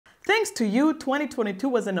Thanks to you, 2022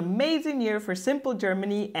 was an amazing year for Simple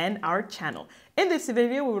Germany and our channel. In this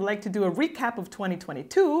video, we would like to do a recap of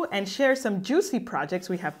 2022 and share some juicy projects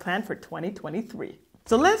we have planned for 2023.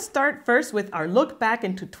 So let's start first with our look back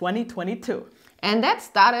into 2022. And that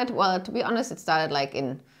started, well, to be honest, it started like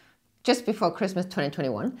in just before Christmas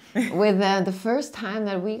 2021 with the first time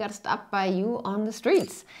that we got stopped by you on the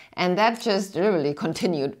streets. And that just really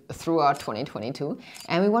continued throughout 2022.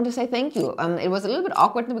 And we want to say thank you. It was a little bit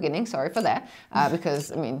awkward in the beginning, sorry for that,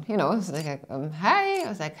 because, I mean, you know, it's like, hi, I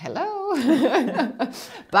was like, hello.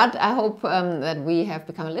 But I hope that we have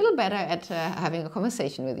become a little better at having a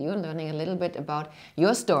conversation with you and learning a little bit about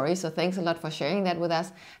your story. So thanks a lot for sharing that with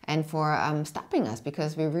us and for stopping us,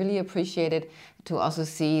 because we really appreciate it to also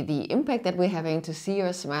see the impact that we're having, to see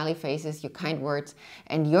your smiley faces, your kind words,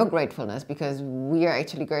 and your gratefulness, because we are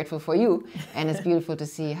actually grateful for you. And it's beautiful to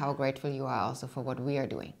see how grateful you are also for what we are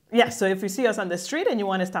doing. Yeah, so if you see us on the street and you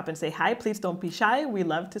want to stop and say hi, please don't be shy. We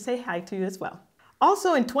love to say hi to you as well.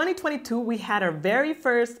 Also in 2022, we had our very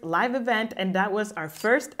first live event, and that was our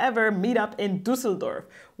first ever meetup in Düsseldorf.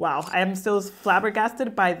 Wow, I am still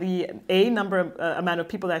flabbergasted by the amount of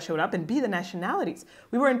people that showed up, and B, the nationalities.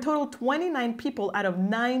 We were in total 29 people out of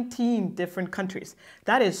 19 different countries.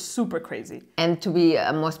 That is super crazy. And to be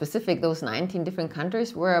more specific, those 19 different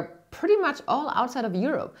countries were pretty much all outside of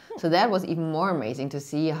Europe. So that was even more amazing to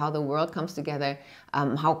see how the world comes together,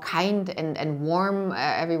 how kind and warm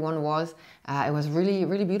everyone was. It was really,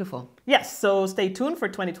 really beautiful. Yes, so stay tuned for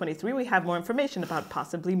 2023. We have more information about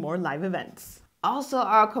possibly more live events. Also,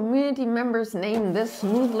 our community members' name, The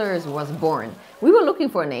Smoothlers, was born. We were looking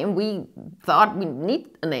for a name. We thought we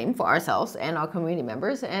need a name for ourselves and our community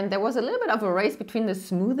members. And there was a little bit of a race between the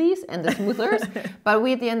Smoothies and the Smoothlers. But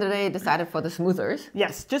we, at the end of the day, decided for the Smoothers.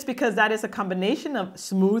 Yes, just because that is a combination of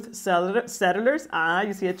smooth settlers.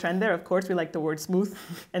 You see a trend there. Of course, we like the word smooth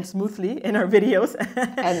and smoothly in our videos.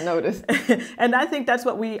 And noticed. And I think that's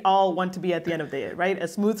what we all want to be at the end of the day, right? A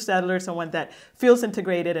smooth settler, someone that feels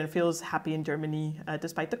integrated and feels happy in Germany.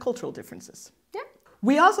 Despite the cultural differences. Yeah.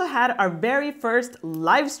 We also had our very first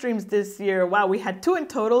live streams this year. Wow, we had 2 in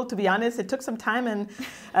total. To be honest, it took some time and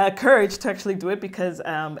courage to actually do it because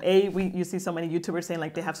you see so many YouTubers saying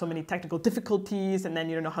like they have so many technical difficulties and then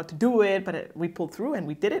you don't know how to do it, but we pulled through and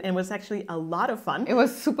we did it, and it was actually a lot of fun. It was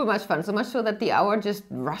super much fun, so much so that the hour just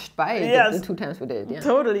rushed by. Yes. The 2 times we did. Yeah.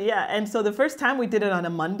 Totally, yeah. And so the first time we did it on a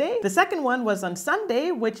Monday. The second one was on Sunday,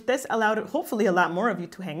 which this allowed hopefully a lot more of you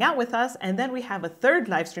to hang out with us. And then we have a 3rd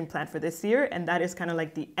live stream planned for this year, and that is kind of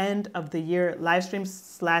like the end of the year live stream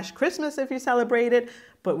 / Christmas if you celebrate it,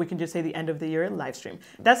 but we can just say the end of the year live stream.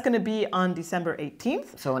 That's going to be on December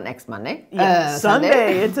 18th. So next Monday? Yeah,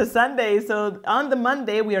 Sunday. It's a Sunday. So on the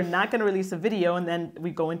Monday, we are not going to release a video, and then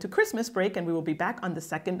we go into Christmas break, and we will be back on the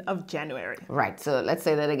 2nd of January. Right. So let's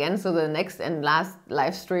say that again. So the next and last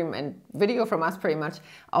live stream and video from us pretty much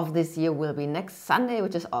of this year will be next Sunday,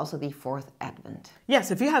 which is also the 4th Advent.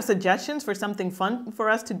 Yes, if you have suggestions for something fun for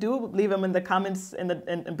us to do, leave them in the comments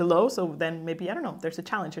below. So then maybe, I don't know, there's a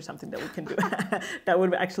challenge or something that we can do. That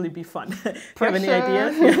would actually be fun. If you have any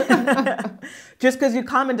ideas? Yeah. Just because you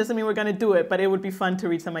comment doesn't mean we're going to do it, but it would be fun to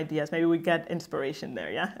read some ideas. Maybe we get inspiration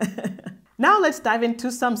there, yeah? Now let's dive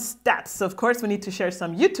into some stats. Of course, we need to share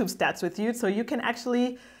some YouTube stats with you so you can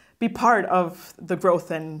actually be part of the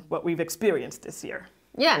growth and what we've experienced this year.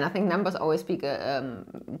 Yeah, and I think numbers always speak paint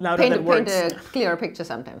a clearer picture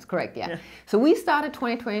sometimes, correct, yeah. So we started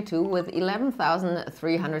 2022 with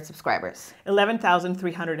 11,300 subscribers.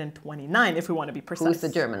 11,329 if we want to be precise. Who's the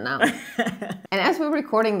German now? And as we're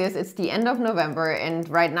recording this, it's the end of November, and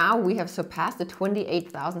right now we have surpassed the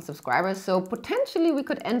 28,000 subscribers, so potentially we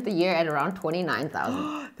could end the year at around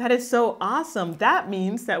 29,000. That is so awesome. That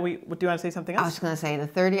means that do you want to say something else? I was going to say the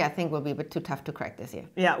 30 I think will be a bit too tough to crack this year.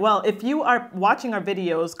 Yeah, well, if you are watching our videos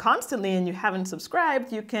constantly and you haven't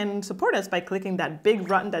subscribed, you can support us by clicking that big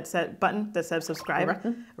button that says subscribe.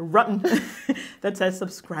 Button that says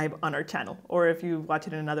subscribe on our channel. Or if you watch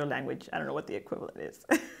it in another language, I don't know what the equivalent is.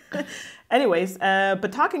 Anyways,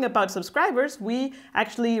 but talking about subscribers, we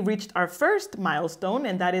actually reached our first milestone,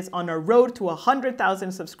 and that is on our road to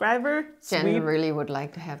 100,000 subscribers. Jen really would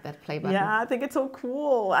like to have that play button. Yeah, I think it's so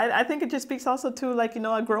cool. I think it just speaks also to, like, you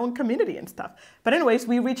know, a growing community and stuff. But anyways,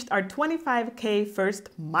 we reached our 25K first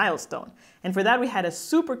milestone. And for that, we had a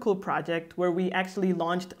super cool project where we actually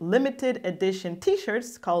launched limited edition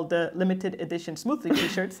t-shirts called the limited edition Smoothly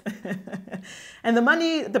t-shirts. And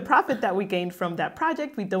the profit that we gained from that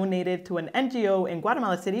project, we donated to an NGO in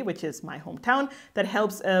Guatemala City, which is my hometown, that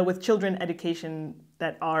helps with children education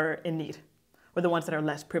that are in need, or the ones that are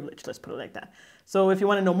less privileged, let's put it like that. So if you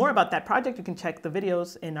want to know more about that project, you can check the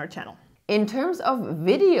videos in our channel. In terms of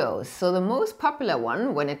videos, so the most popular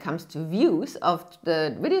one when it comes to views of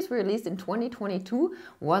the videos we released in 2022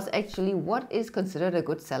 was actually what is considered a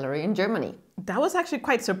good salary in Germany. That was actually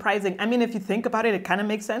quite surprising. I mean, if you think about it, it kind of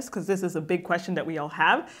makes sense because this is a big question that we all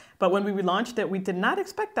have. But when we relaunched it, we did not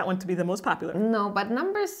expect that one to be the most popular. No, but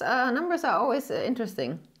numbers are always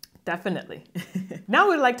interesting. Definitely.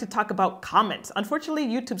 Now we'd like to talk about comments. Unfortunately,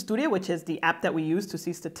 YouTube Studio, which is the app that we use to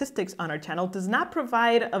see statistics on our channel, does not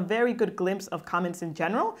provide a very good glimpse of comments in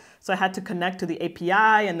general. So I had to connect to the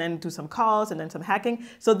API and then do some calls and then some hacking.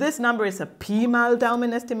 So this number is a Pi mal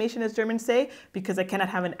Daumen estimation, as Germans say, because I cannot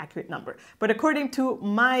have an accurate number. But according to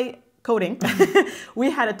my coding, we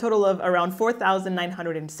had a total of around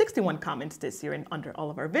 4,961 comments this year under all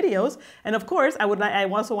of our videos. And of course, I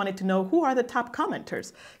also wanted to know who are the top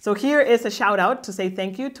commenters. So here is a shout out to say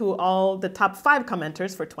thank you to all the top 5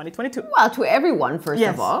 commenters for 2022. Well, to everyone, first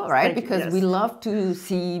Yes, of all, right? thank you, Because yes. we love to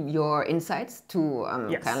see your insights, to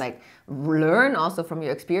Yes. kind of like learn also from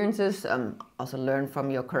your experiences, also learn from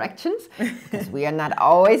your corrections, because we are not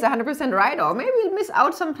always 100% right, or maybe we miss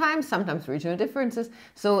out sometimes regional differences.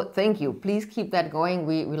 So thank you. Please keep that going.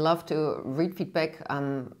 We love to read feedback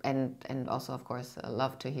and also, of course,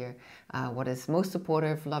 love to hear what is most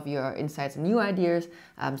supportive, love your insights and new ideas.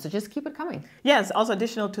 So just keep it coming. Yes, also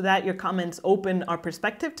additional to that, your comments open our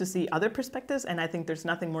perspective to see other perspectives. And I think there's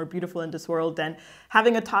nothing more beautiful in this world than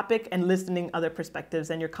having a topic and listening other perspectives.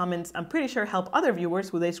 And your comments, I'm pretty sure, help other viewers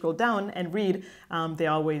who they scroll down and read. They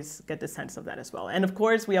always get the sense of that as well. And of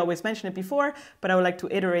course, we always mention it before, but I would like to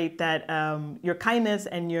iterate that your kindness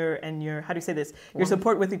and your how do you say this? Your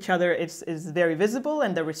support with each other is very visible,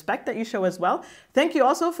 and the respect that you show as well. Thank you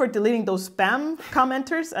also for deleting those spam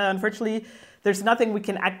commenters. Unfortunately, there's nothing we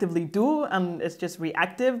can actively do. It's just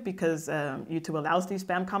reactive because YouTube allows these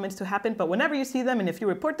spam comments to happen. But whenever you see them and if you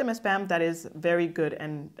report them as spam, that is very good.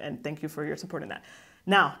 And thank you for your support in that.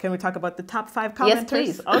 Now, can we talk about the top 5 commenters? Yes,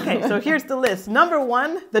 please. Okay, so here's the list. Number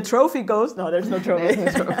 1, the trophy goes. No, there's no trophy.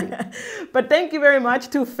 There's no trophy. But thank you very much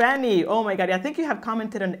to Fanny. Oh my God, I think you have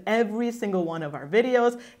commented on every single one of our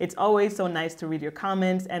videos. It's always so nice to read your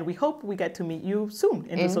comments, and we hope we get to meet you soon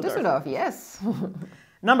in Düsseldorf. Yes.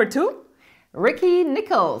 Number 2. Ricky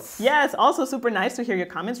Nichols. Yes, also super nice to hear your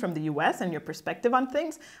comments from the US and your perspective on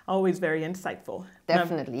things. Always very insightful.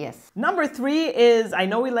 Definitely, yes. Number 3 is, I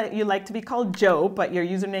know you like to be called Joe, but your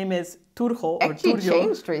username is Turjo or Actually Turjo.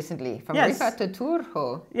 changed recently from Rifa to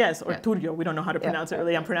Turjo. Yes, or Turjo. We don't know how to pronounce it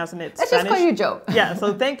really. I'm pronouncing it Let's Spanish. just call you Joe. Yeah,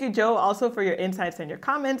 so thank you, Joe, also for your insights and your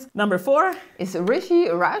comments. Number 4 is Rishi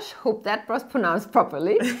Rush. Hope that was pronounced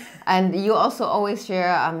properly. And you also always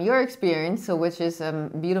share your experience, so which is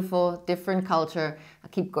beautiful, different culture.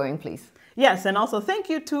 Keep going, please. Yes, and also thank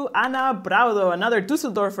you to Anna Braudo, another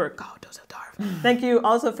Düsseldorfer. Go Düsseldorf. Thank you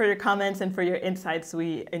also for your comments and for your insights.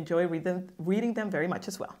 We enjoy reading them very much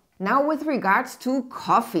as well. Now, with regards to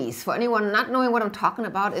coffees, for anyone not knowing what I'm talking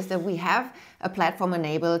about, is that we have a platform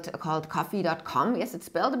enabled called coffee.com. Yes, it's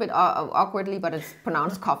spelled a bit awkwardly, but it's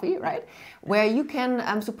pronounced coffee, right? Where you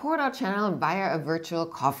can support our channel via a virtual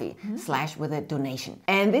coffee / with a donation.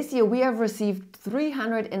 And this year we have received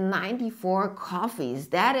 394 coffees.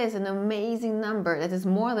 That is an amazing number. That is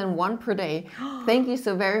more than one per day. Thank you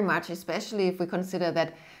so very much, especially if we consider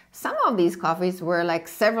that some of these coffees were like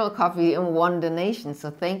several coffee in one donation.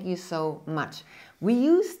 So thank you so much. We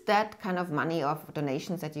use that kind of money of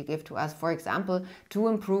donations that you give to us, for example, to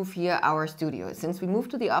improve here our studio. Since we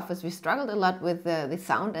moved to the office, we struggled a lot with the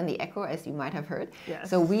sound and the echo, as you might have heard. Yes.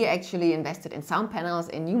 So we actually invested in sound panels,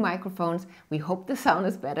 in new microphones. We hope the sound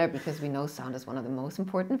is better because we know sound is one of the most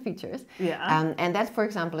important features. Yeah. And that, for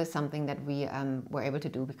example, is something that we were able to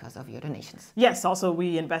do because of your donations. Yes, also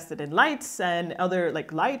we invested in lights and other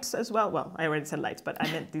lights as well. Well, I already said lights, but I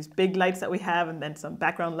meant these big lights that we have and then some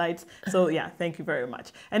background lights. So yeah, thank you very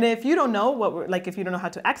much. And if you don't know if you don't know how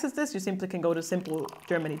to access this, you simply can go to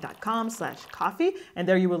simplegermany.com/coffee, and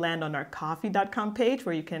there you will land on our coffee.com page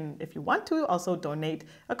where you can, if you want to, also donate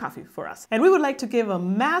a coffee for us. And we would like to give a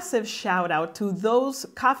massive shout out to those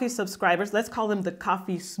coffee subscribers. Let's call them the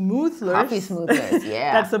coffee smoothlers. Coffee smoothlers,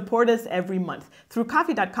 yeah. That support us every month. Through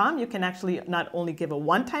coffee.com, you can actually not only give a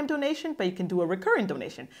one-time donation, but you can do a recurring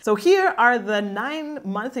donation. So here are the 9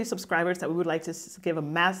 monthly subscribers that we would like to give a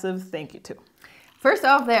massive thank you to. First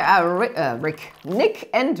off, there are Nick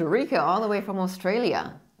and Rika, all the way from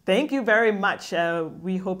Australia. Thank you very much.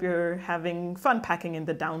 We hope you're having fun packing in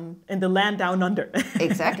the land down under.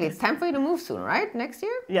 Exactly. It's time for you to move soon, right? Next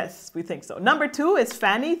year? Yes, we think so. Number 2 is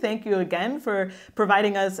Fanny. Thank you again for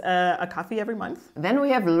providing us a coffee every month. Then we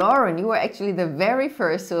have Lauren. You were actually the very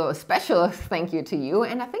first, so a special thank you to you.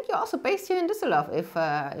 And I think you're also based here in Düsseldorf,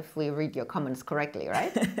 if we read your comments correctly,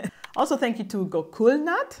 right? Also, thank you to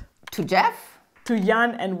Gokulnat, To Jeff, to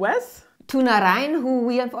Jan and Wes, to Narain, who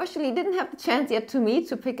we unfortunately didn't have the chance yet to meet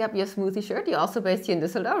to pick up your smoothie shirt. You're also based here in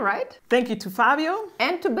Düsseldorf, right? Thank you to Fabio.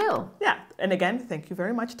 And to Bill. Yeah, and again, thank you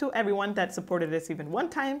very much to everyone that supported us even one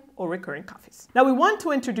time or recurring coffees. Now we want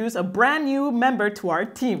to introduce a brand new member to our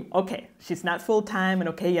team. Okay, she's not full-time, and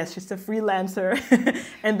okay, yes, she's a freelancer.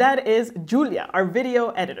 And that is Julia, our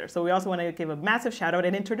video editor. So we also want to give a massive shout out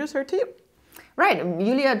and introduce her to you. Right,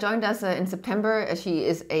 Julia joined us in September. She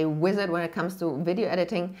is a wizard when it comes to video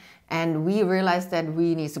editing, and we realized that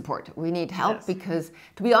we need support. We need help because,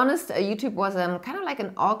 to be honest, YouTube was kind of like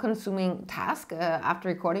an all-consuming task. After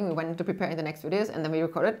recording, we went into preparing the next videos, and then we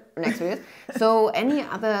recorded the next videos. So any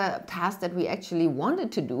other task that we actually wanted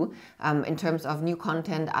to do in terms of new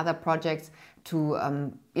content, other projects, to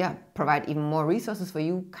provide even more resources for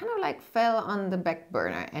you, kind of like fell on the back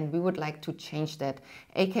burner, and we would like to change that,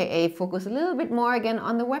 aka focus a little bit more again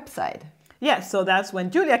on the website. Yes, so that's when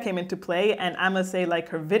Julia came into play, and I must say, like,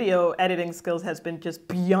 her video editing skills has been just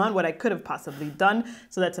beyond what I could have possibly done.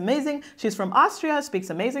 So that's amazing. She's from Austria, speaks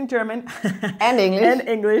amazing German. And English. And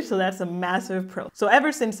English, so that's a massive pro. So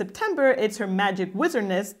ever since September, it's her magic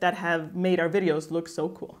wizardness that have made our videos look so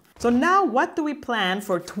cool. So now what do we plan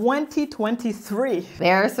for 2023?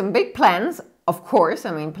 There are some big plans. Of course,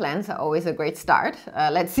 I mean, plans are always a great start.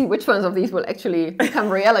 Let's see which ones of these will actually become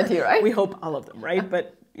reality, right? We hope all of them, right?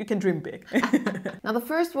 But you can dream big. Now, the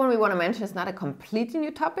first one we want to mention is not a completely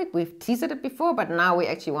new topic. We've teased it before, but now we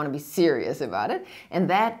actually want to be serious about it. And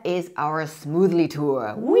that is our Smoothly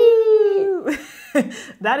Tour. Woo!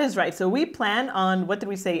 That is right. So we plan on, what did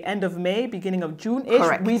we say, end of May, beginning of June-ish.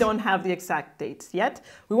 Correct. We don't have the exact dates yet.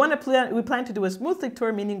 We plan to do a Smoothly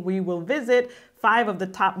Tour, meaning we will visit 5 of the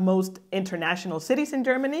top most international cities in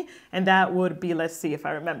Germany. And that would be, let's see if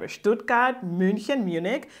I remember, Stuttgart,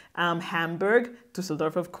 Munich, Hamburg,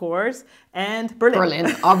 Düsseldorf, of course, and Berlin.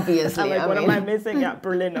 Berlin, obviously. Like, what am I missing? Yeah,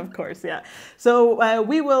 Berlin, of course, yeah. So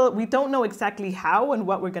we don't know exactly how and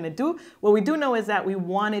what we're going to do. What we do know is that we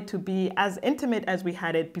want it to be as intimate as we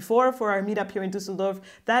had it before for our meetup here in Düsseldorf.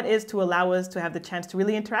 That is to allow us to have the chance to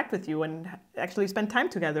really interact with you and actually spend time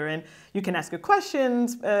together. And you can ask your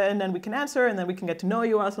questions, and then we can answer, and then we can get to know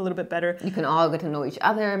you also a little bit better. You can all get to know each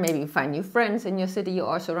other, maybe find new friends in your city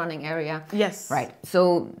or surrounding area. Yes. Right.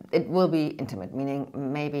 So it will be intimate, meaning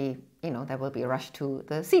maybe, there will be a rush to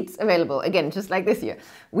the seats available. Again, just like this year.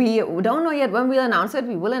 We don't know yet when we'll announce it.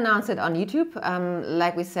 We will announce it on YouTube.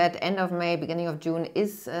 Like we said, end of May, beginning of June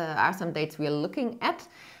are some dates we are looking at.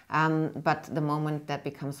 But the moment that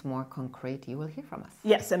becomes more concrete, you will hear from us.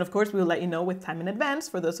 Yes, and of course, we'll let you know with time in advance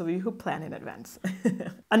for those of you who plan in advance.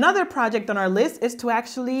 Another project on our list is to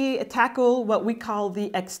actually tackle what we call the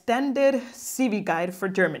extended CV guide for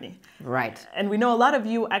Germany. Right. And we know a lot of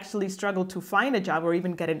you actually struggle to find a job or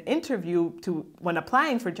even get an interview when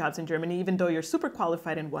applying for jobs in Germany, even though you're super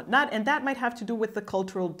qualified and whatnot. And that might have to do with the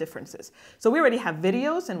cultural differences. So we already have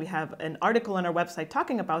videos and we have an article on our website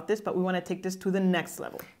talking about this, but we want to take this to the next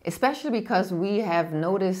level. Especially because we have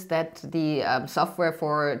noticed that the software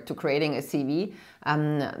to creating a CV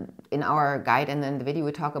in our guide and then the video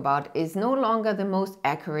we talk about is no longer the most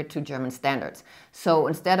accurate to German standards. So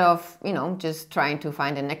instead of, just trying to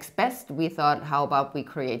find the next best, we thought, how about we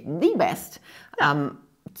create the best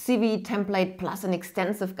CV template plus an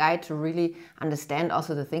extensive guide to really understand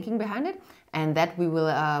also the thinking behind it. And that we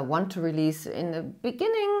will want to release in the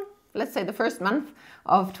beginning, let's say the first month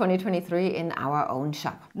of 2023 in our own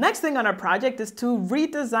shop. Next thing on our project is to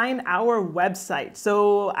redesign our website.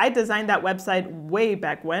 So I designed that website way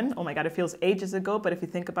back when. Oh my God, it feels ages ago, but if you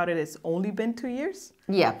think about it, it's only been 2 years.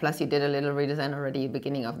 Yeah, plus you did a little redesign already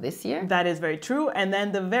beginning of this year. That is very true. And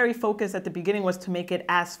then the very focus at the beginning was to make it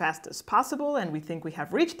as fast as possible. And we think we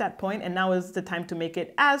have reached that point. And now is the time to make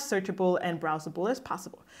it as searchable and browsable as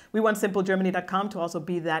possible. We want simplegermany.com to also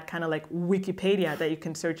be that kind of like Wikipedia that you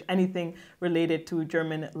can search anything related to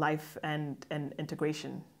German life and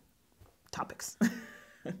integration topics.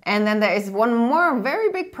 And then there is one more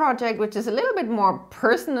very big project, which is a little bit more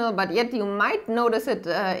personal, but yet you might notice it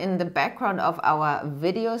in the background of our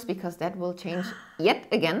videos, because that will change yet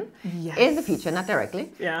again in the future, not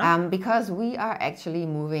directly, because we are actually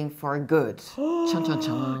moving for good. Chun, chun,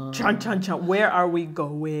 chun. Chun, chun, chun. Where are we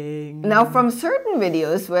going? Now, from certain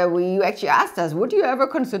videos where you actually asked us, would you ever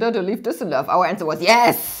consider to leave Düsseldorf? Our answer was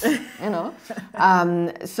yes,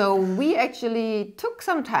 So we actually took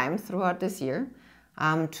some time throughout this year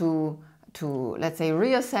to let's say,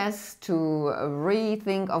 reassess, to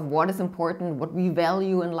rethink of what is important, what we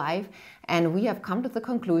value in life. And we have come to the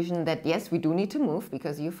conclusion that yes, we do need to move,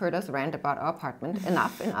 because you've heard us rant about our apartment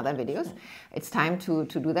enough in other videos. It's time to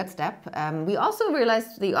do that step. We also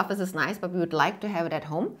realized the office is nice, but we would like to have it at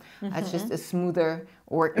home. It's just a smoother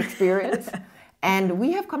work experience. And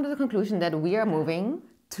we have come to the conclusion that we are moving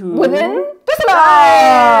within Düsseldorf!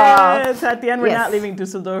 Yes! At the end, we're not leaving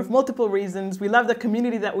Düsseldorf. Multiple reasons. We love the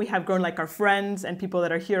community that we have grown, like our friends and people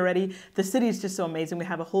that are here already. The city is just so amazing. We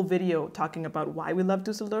have a whole video talking about why we love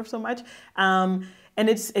Düsseldorf so much. And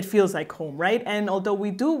it feels like home, right? And although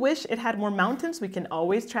we do wish it had more mountains, we can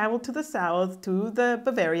always travel to the south, to the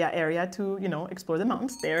Bavaria area to, you know, explore the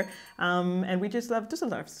mountains there. And we just love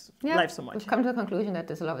Düsseldorf's life so much. We've come to the conclusion that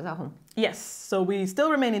Düsseldorf is our home. Yes, so we still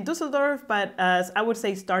remain in Düsseldorf, but I would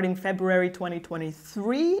say starting February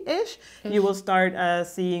 2023-ish, you will start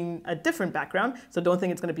seeing a different background. So don't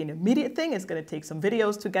think it's going to be an immediate thing. It's going to take some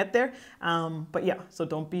videos to get there. But yeah, so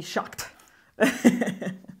don't be shocked.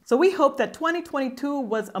 So we hope that 2022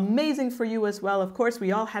 was amazing for you as well. Of course,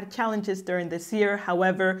 we all had challenges during this year.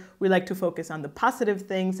 However, we like to focus on the positive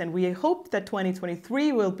things, and we hope that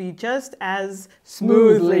 2023 will be just as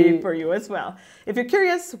smoothly for you as well. If you're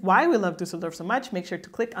curious why we love Düsseldorf so much, make sure to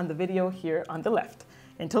click on the video here on the left.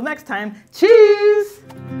 Until next time, cheers!